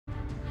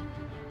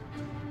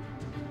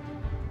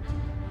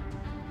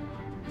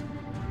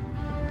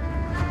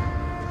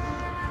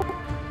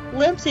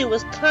Glimpsy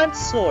was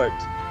consort.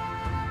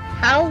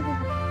 How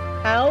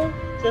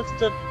does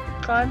the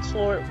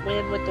consort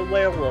win with the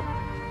werewolf?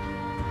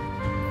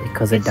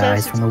 Because it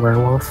dies from the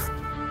werewolf.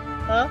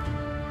 Huh?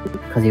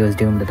 Because he was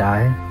doomed to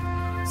die.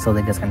 So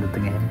they just ended the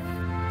game.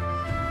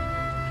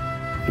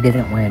 He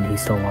didn't win, he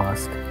still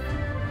lost.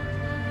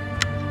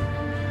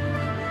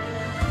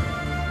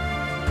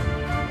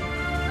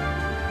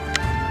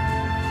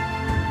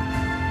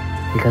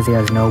 Because he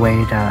has no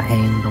way to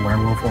hang the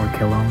werewolf or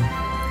kill him,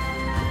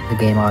 the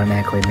game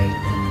automatically made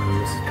him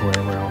lose to where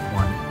the werewolf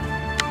won.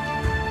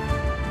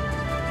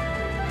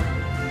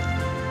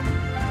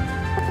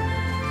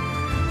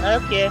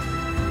 Okay.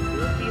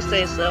 If you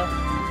say so.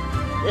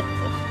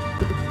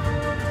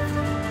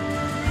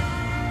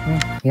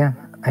 Yeah,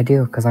 I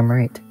do, because I'm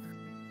right.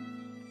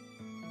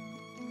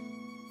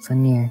 So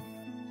near.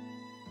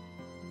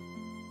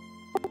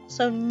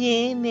 So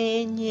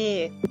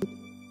yeah.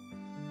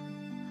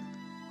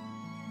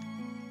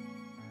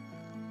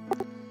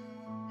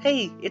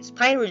 Hey, it's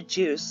pirate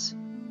juice.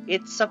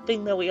 It's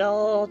something that we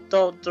all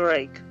don't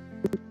drink.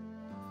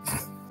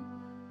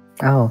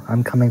 Oh,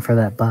 I'm coming for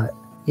that butt.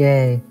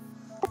 Yay.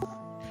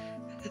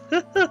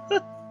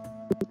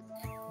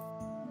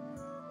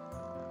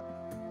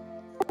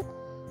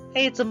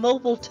 Hey, it's a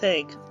mobile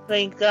tank.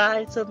 Thank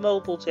God it's a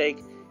mobile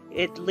tank.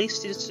 At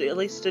least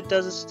it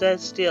doesn't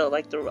stand still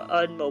like the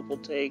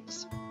unmobile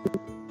tanks.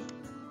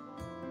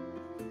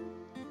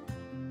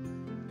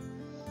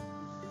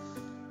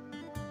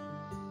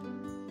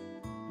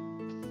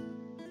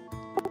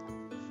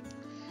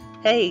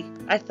 Hey,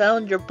 I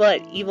found your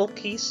butt, evil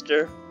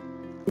keister.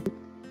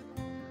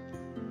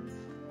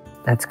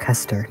 That's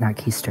Custer, not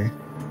Keister.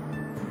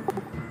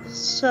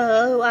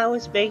 So, I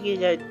was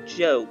making a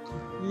joke.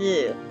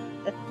 Yeah.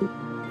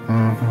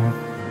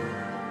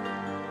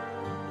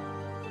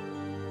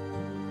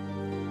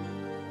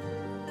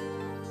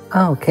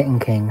 Oh, Kitten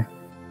King.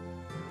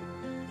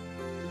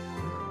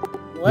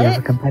 What? You have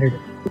a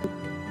competitor.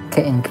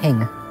 Kitten King.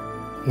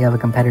 You have a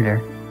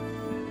competitor.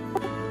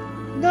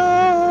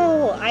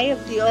 No! I am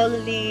the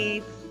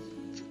only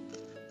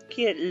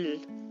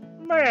kitten.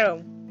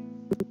 Meow.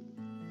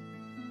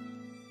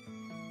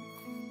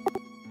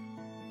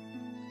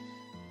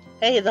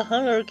 Hey, the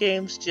Hunger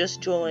Games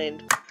just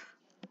joined.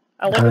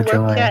 I wonder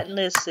where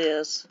Katniss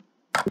is.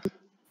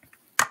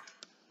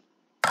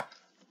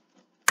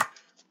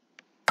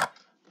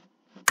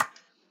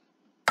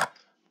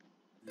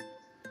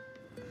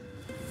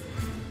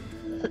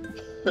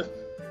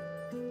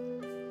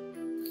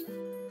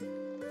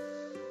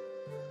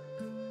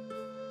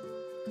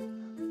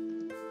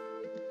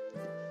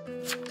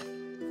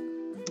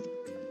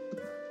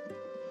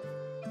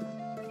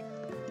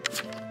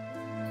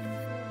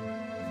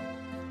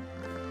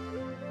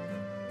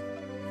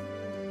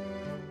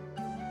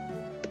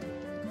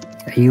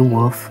 Are you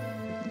Wolf?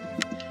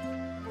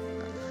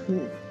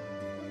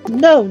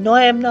 No,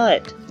 I am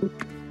not.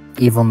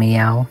 Evil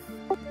Meow?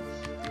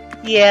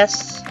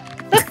 Yes.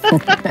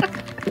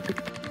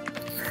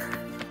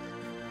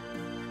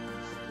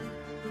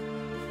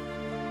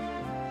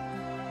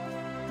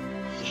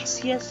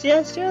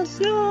 Yes.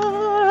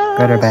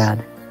 Good or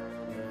bad?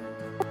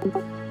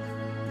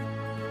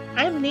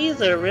 I'm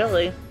neither,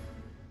 really.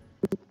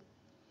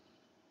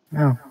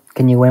 Oh,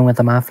 can you win with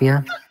the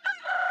Mafia?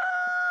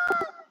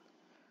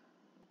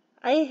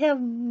 I have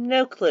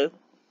no clue.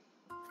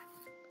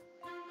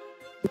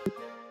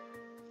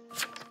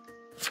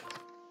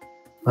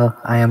 Well,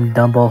 I am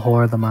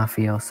Dumbledore the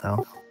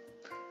Mafioso.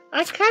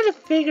 I kind of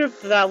figured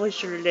that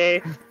was your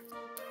name.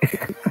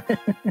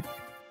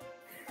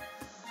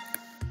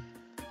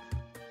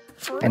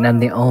 And I'm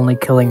the only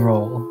killing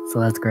role, so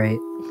that's great.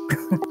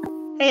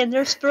 Hey, and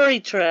there's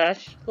furry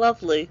trash.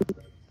 Lovely.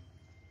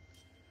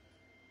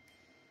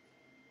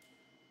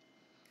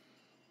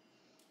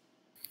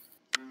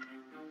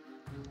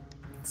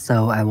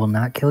 So I will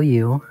not kill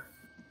you,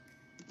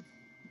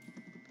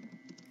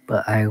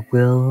 but I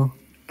will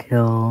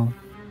kill...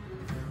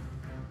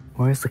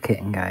 Where's the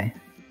kitten guy?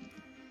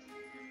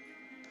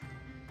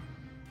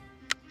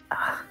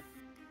 I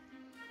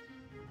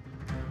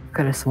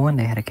could have sworn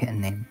they had a kitten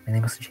name, and they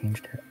must have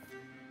changed it.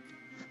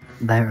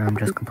 That or I'm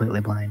just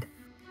completely blind.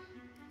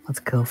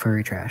 Let's kill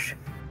furry trash.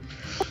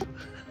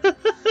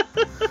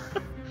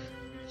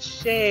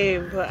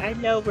 Shame, but I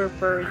know we're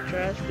furry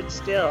trash, but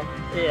still.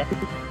 Yeah.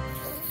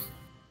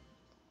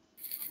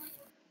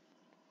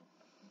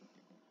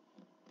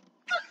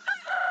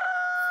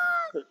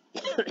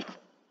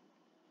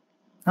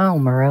 Oh,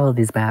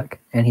 Morality's back,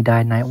 and he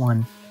died night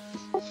 1.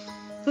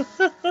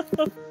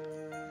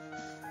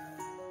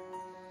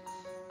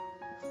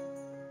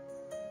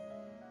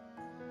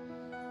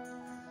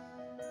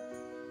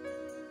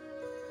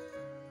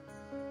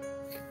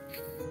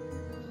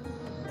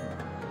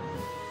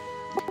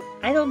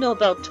 I don't know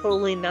about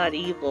totally not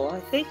evil. I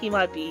think he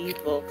might be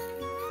evil.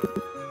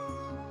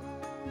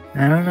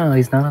 I don't know,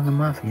 he's not on the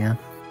Mafia.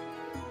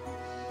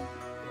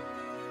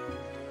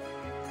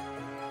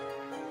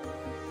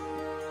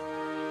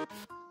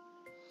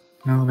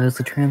 No, there's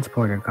the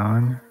transporter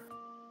gone.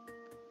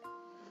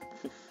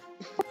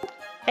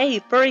 Hey,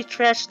 furry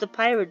trashed the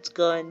pirate's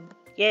gun.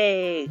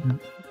 Yay!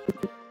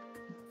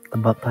 The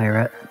butt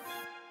pirate.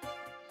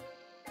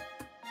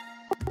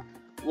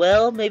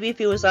 Well, maybe if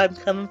he was I'm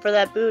coming for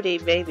that booty,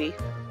 maybe.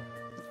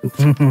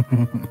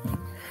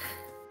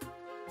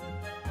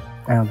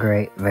 Oh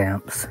great,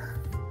 vamps.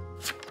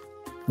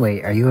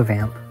 Wait, are you a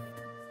vamp?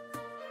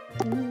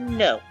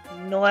 No,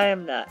 I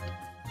am not.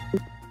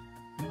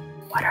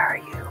 What are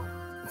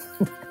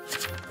you?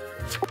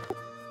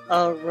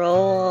 A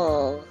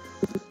roll.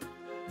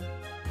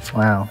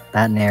 Wow,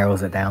 that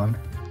narrows it down.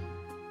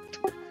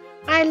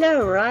 I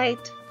know, right?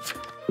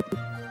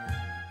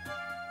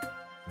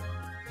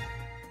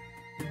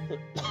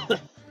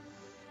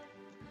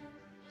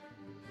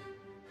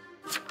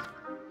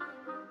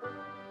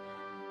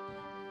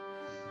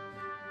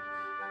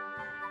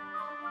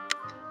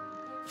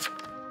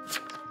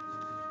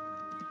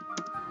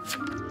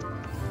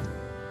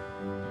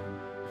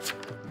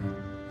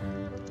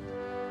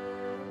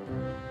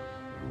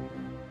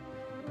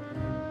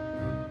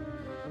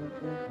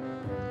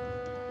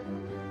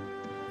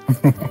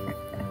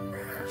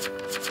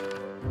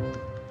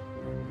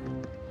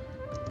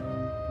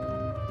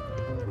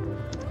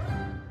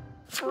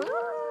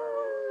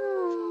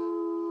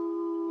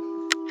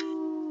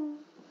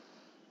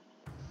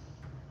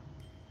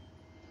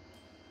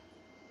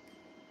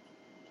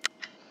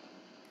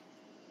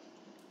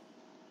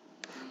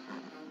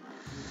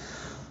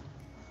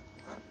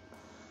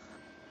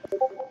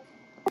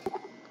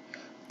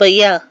 But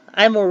yeah,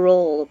 I'm a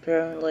roll,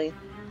 apparently.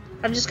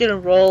 I'm just gonna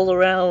roll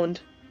around.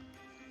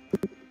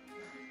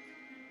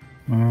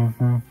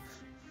 Mm-hmm.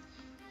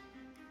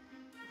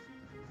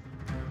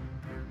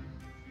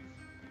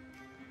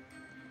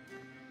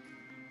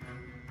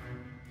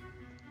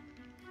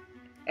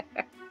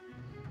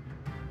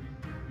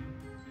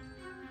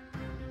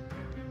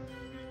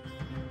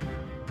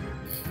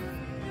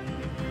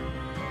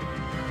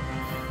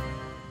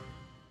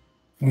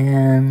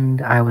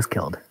 And I was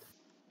killed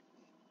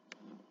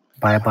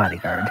by a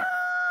bodyguard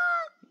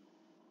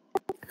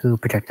who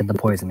protected the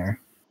poisoner.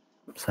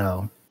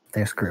 So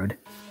they're screwed.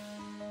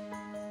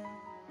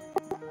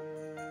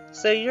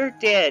 So you're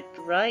dead,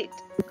 right?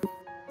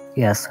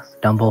 Yes,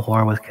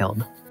 Dumbledore was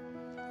killed.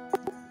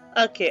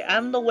 Okay,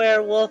 I'm the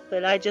werewolf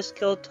and I just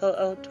killed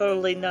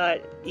totally not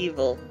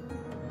evil.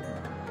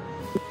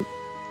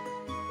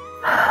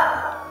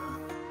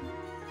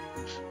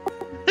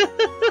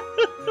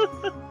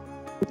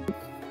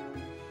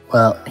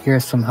 Well,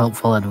 here's some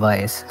helpful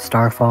advice.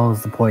 Starfall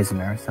is the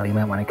poisoner, so you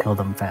might want to kill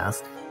them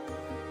fast.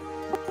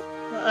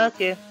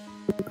 Okay.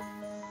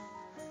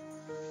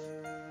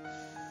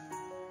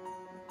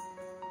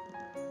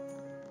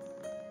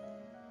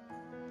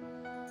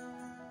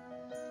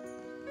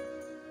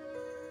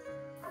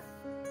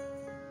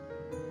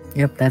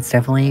 Yep, that's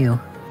definitely you.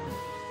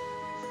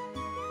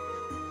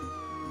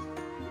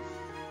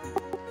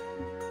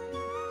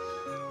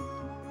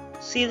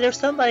 See, there's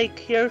somebody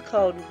here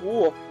called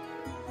Wolf,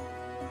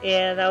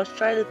 and I was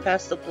trying to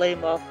pass the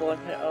blame off on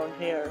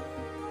her.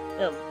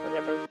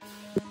 Whatever.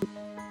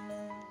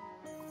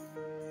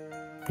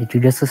 Did you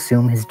just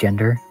assume his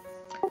gender?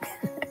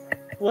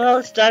 Well,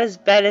 it's not as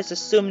bad as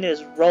assuming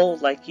his role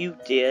like you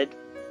did.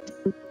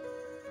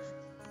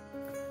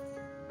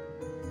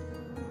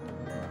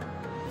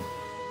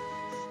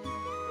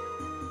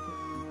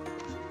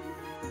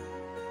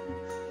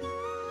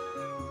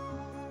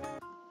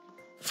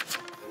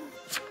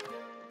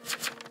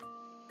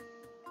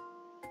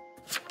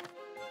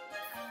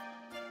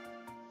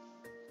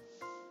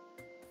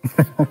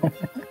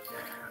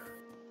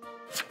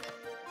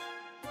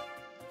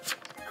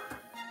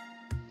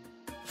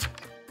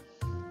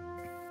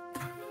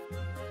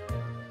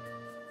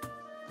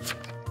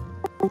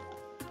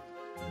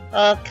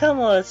 Oh, come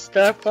on,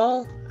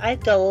 Starfall. I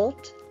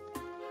don't.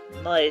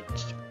 Much.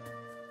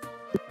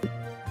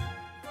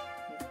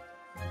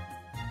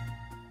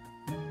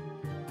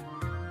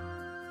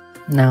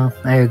 No,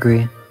 I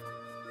agree.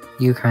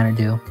 You kinda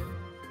do.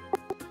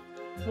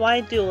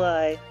 Why do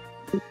I?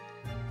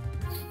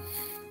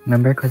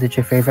 Remember, because it's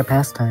your favorite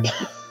pastime.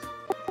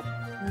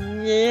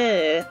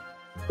 Yeah.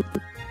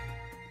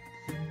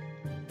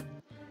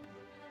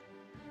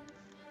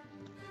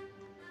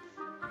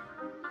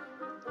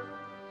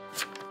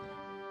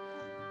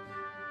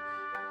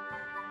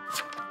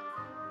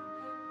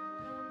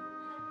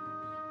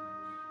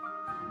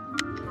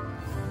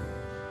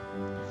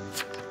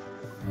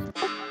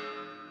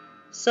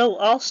 So,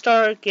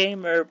 All-Star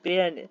Gamer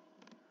Ben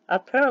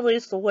apparently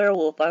is the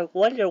werewolf. I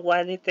wonder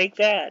why they think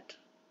that.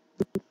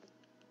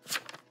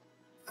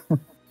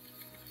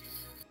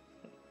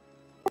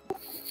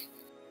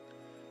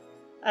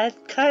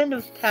 I've kind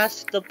of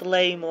passed the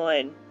blame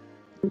on.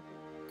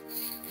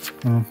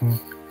 Mm-hmm.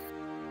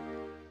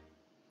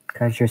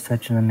 Because you're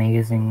such an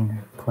amazing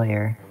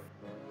player.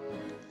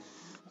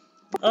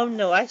 Oh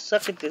no, I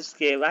suck at this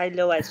game. I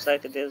know I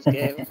suck at this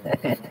game.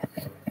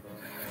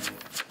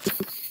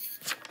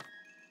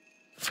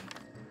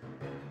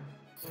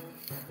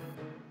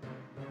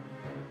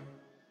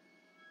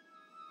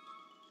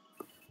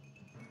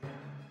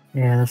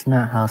 Yeah, that's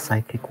not how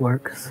psychic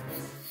works.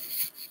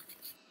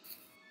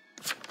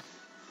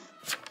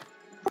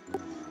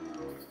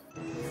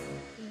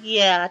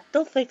 Yeah, I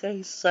don't think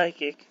he's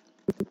psychic.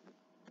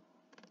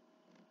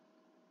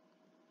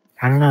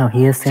 I don't know,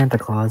 he is Santa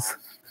Claus.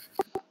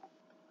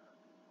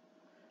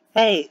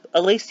 Hey,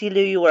 at least he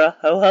knew you were a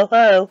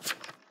ho-ho-ho.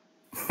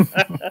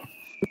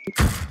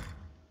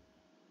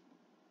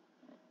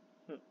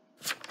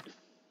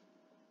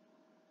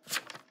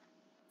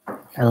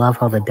 I love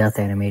how the death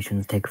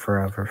animations take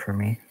forever for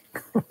me.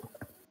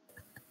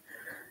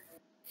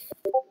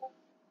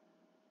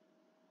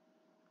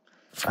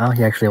 Oh,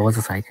 he actually was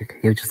a psychic.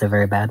 He was just a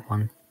very bad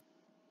one.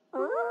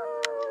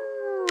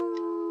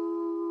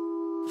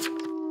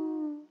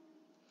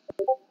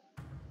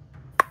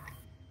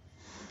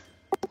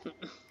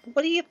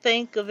 What do you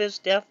think of his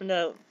death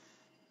note?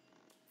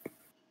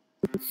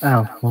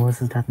 Oh, what was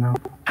his death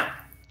note?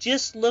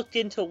 Just looked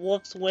into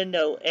Wolf's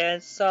window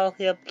and saw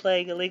him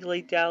playing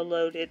illegally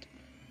downloaded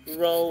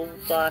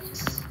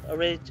Roblox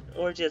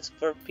Origins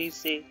for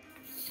PC.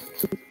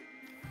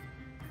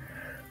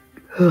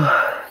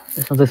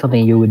 This sounds like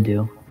something you would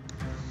do.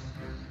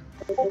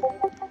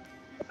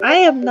 I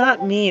am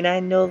not mean,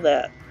 I know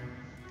that.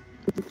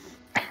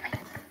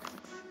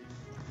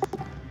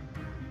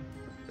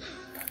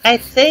 I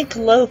think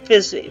Loaf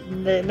is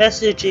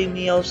messaging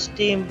me on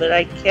Steam, but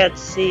I can't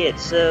see it,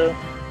 so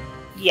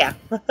yeah.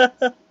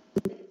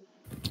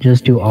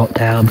 Just do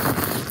Alt-Tab.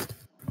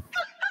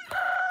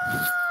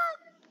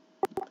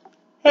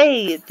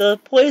 Hey, the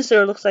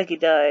poisoner looks like he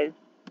died.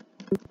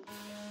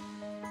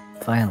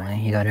 Finally,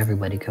 he got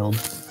everybody killed.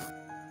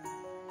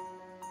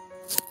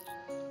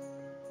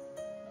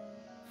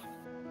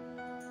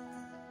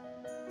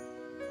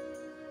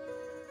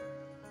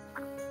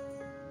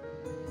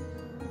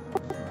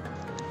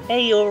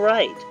 Hey, you're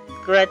right.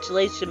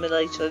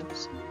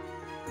 Congratulations.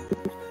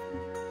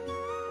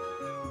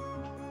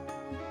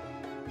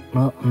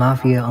 Well,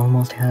 Mafia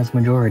almost has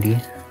majority.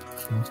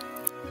 So.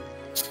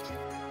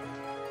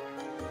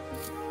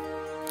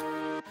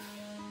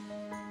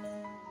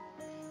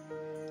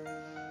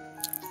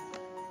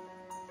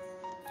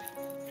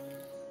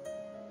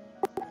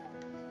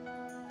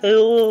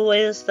 Who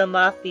is the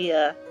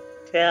Mafia?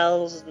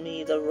 Tells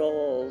me the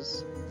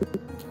roles.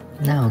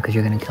 No, because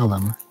you're gonna kill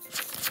them.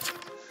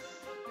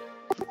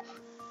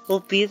 Will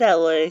be that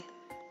way.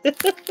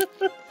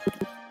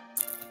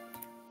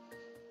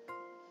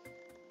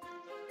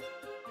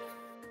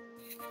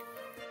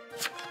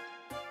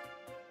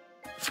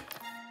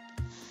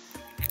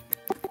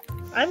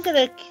 I'm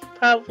gonna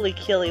probably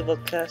kill Evil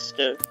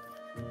Custer.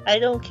 I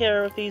don't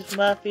care if he's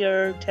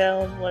Mafia or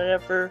town,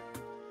 whatever.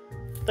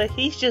 But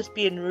he's just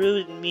being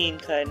rude and mean,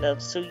 kind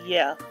of, so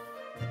yeah.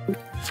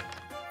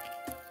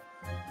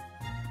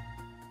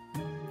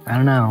 I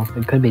don't know.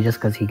 It could be just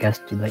because he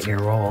guessed your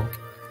role.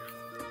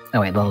 Oh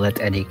wait, no, that's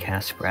Eddie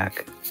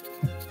Kasprak.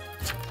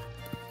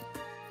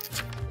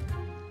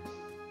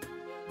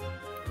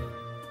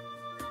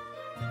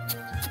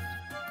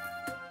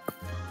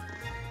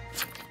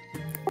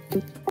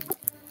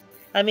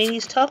 I mean,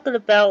 he's talking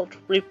about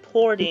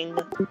reporting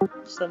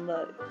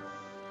somebody.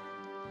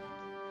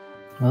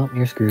 Well,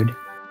 you're screwed.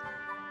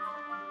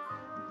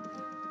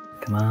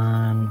 Come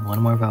on, one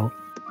more vote.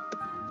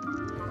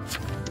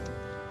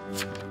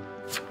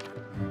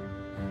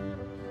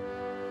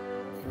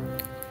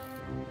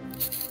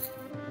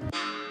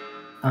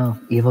 Oh,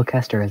 Evil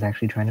Kester is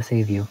actually trying to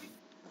save you.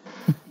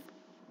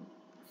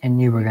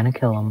 And you were gonna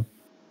kill him.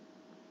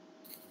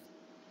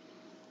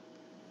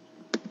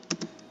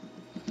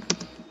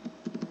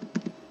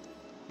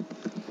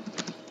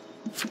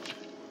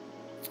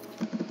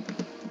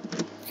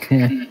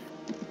 Do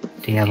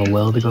you have a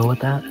will to go with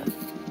that?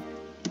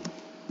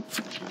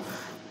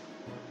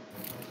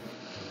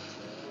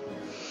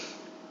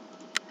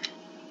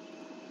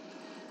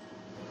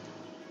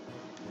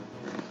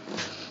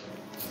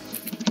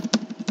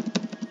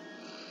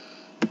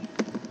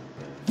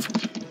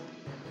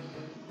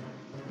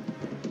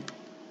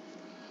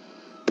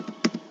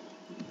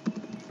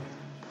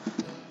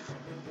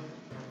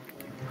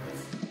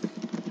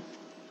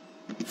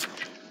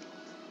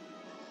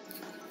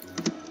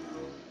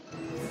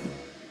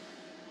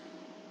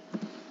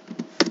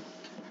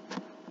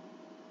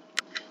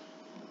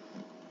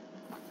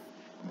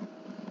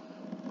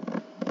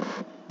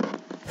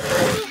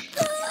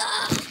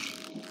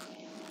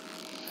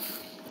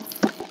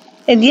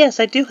 And yes,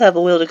 I do have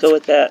a will to go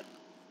with that.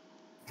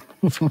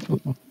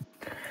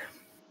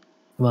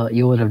 Well,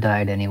 you would have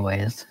died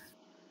anyways.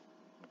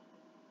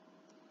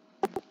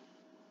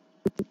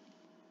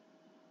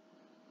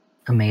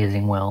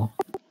 Amazing will.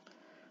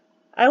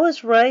 I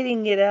was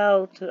writing it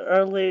out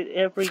early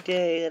every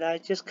day, and I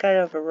just kind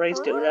of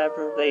erased it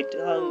whenever they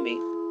hung me.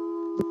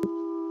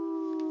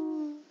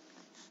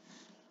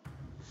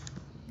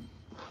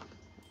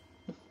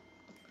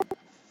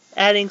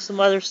 Adding some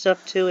other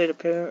stuff to it,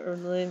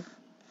 apparently.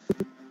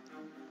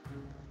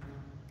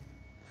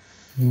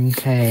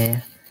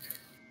 Okay.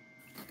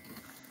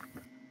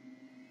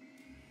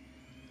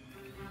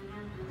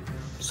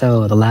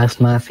 So, the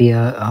last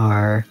Mafia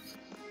are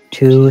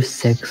 2,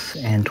 6,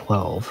 and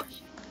 12.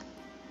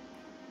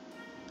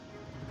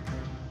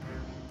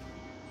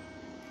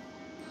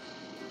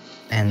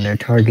 And they're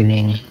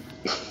targeting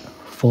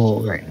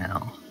full right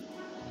now?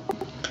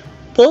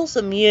 Bull's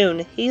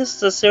immune. He's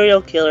the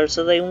serial killer,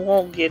 so they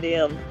won't get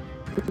him.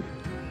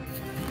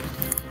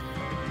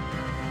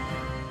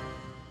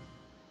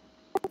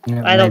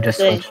 No, I don't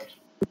think.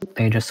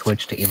 They just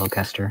switched to Evil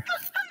Kester.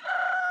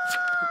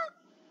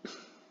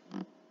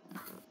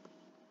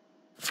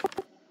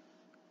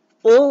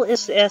 Bull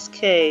is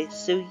SK,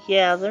 so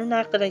yeah, they're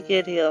not gonna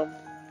get him.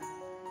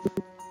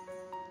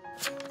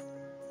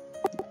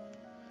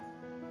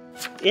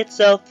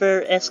 It's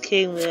over. SK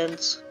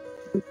wins.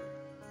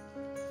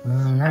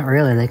 Not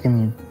really. They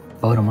can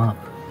vote him up.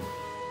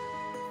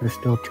 There's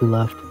still 2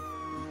 left.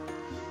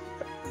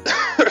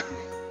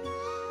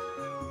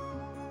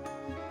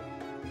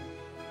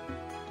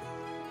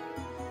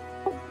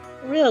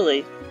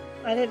 Really?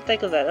 I didn't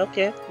think of that.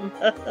 Okay.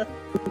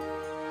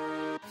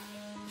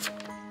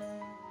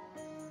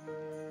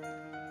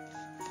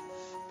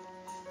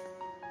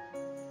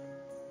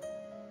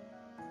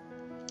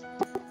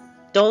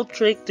 Don't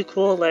drink the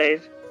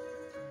Kool-Aid.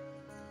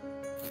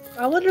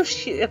 I wonder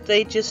if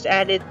they just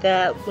added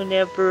that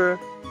whenever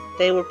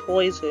they were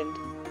poisoned.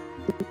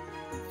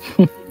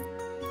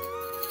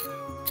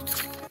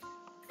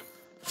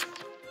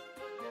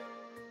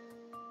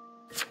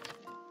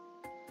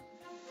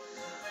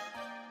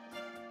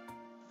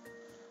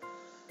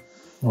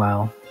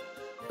 Wow.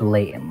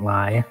 Blatant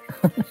lie.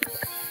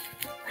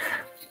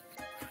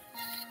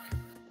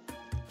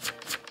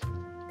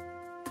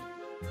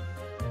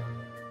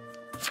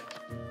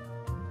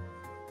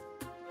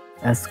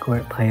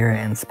 Escort, pirate,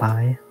 and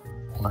spy.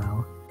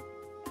 Wow.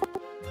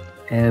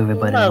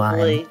 Everybody's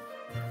lying.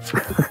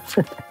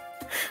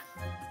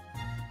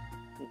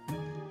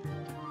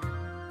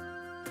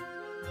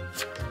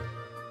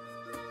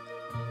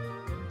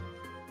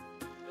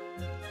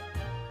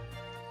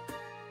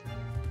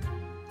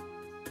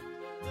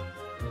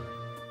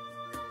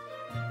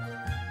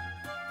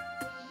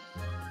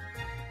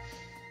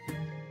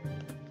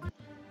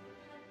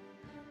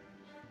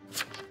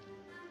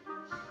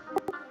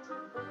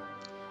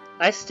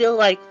 I still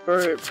like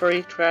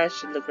furry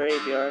trash in the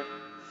graveyard.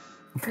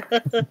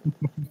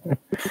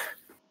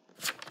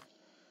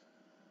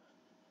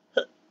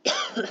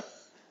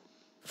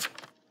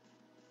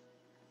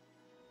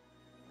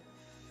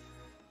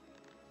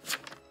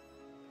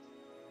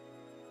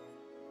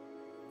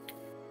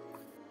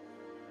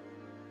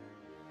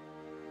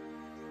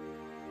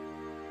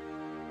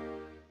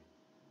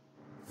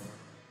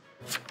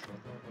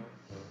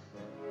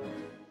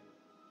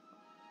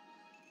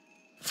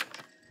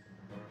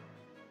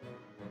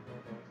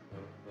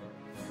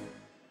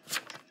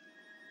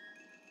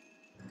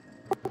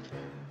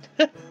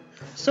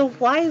 So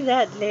why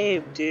that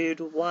name, dude?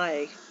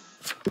 Why?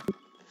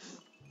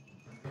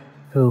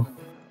 Who?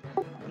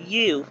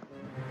 You.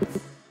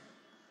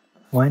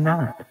 Why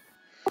not?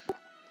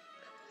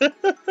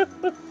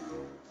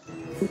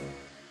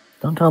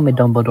 Don't tell me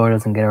Dumbledore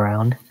doesn't get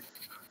around.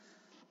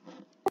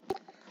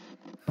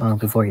 Well,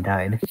 before he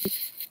died.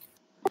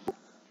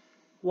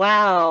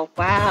 Wow,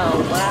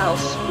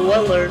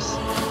 spoilers.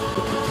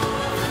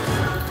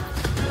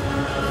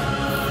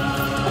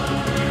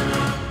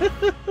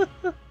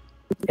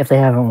 If they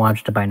haven't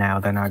watched it by now,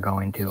 they're not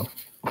going to.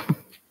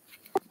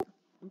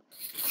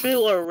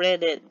 True or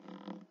Reddit?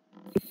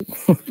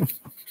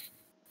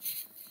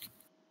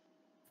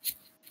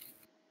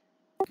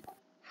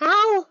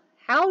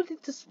 How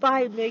did the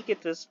spy make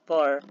it this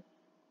far?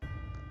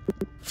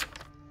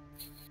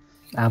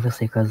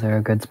 Obviously, because they're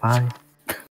a good spy.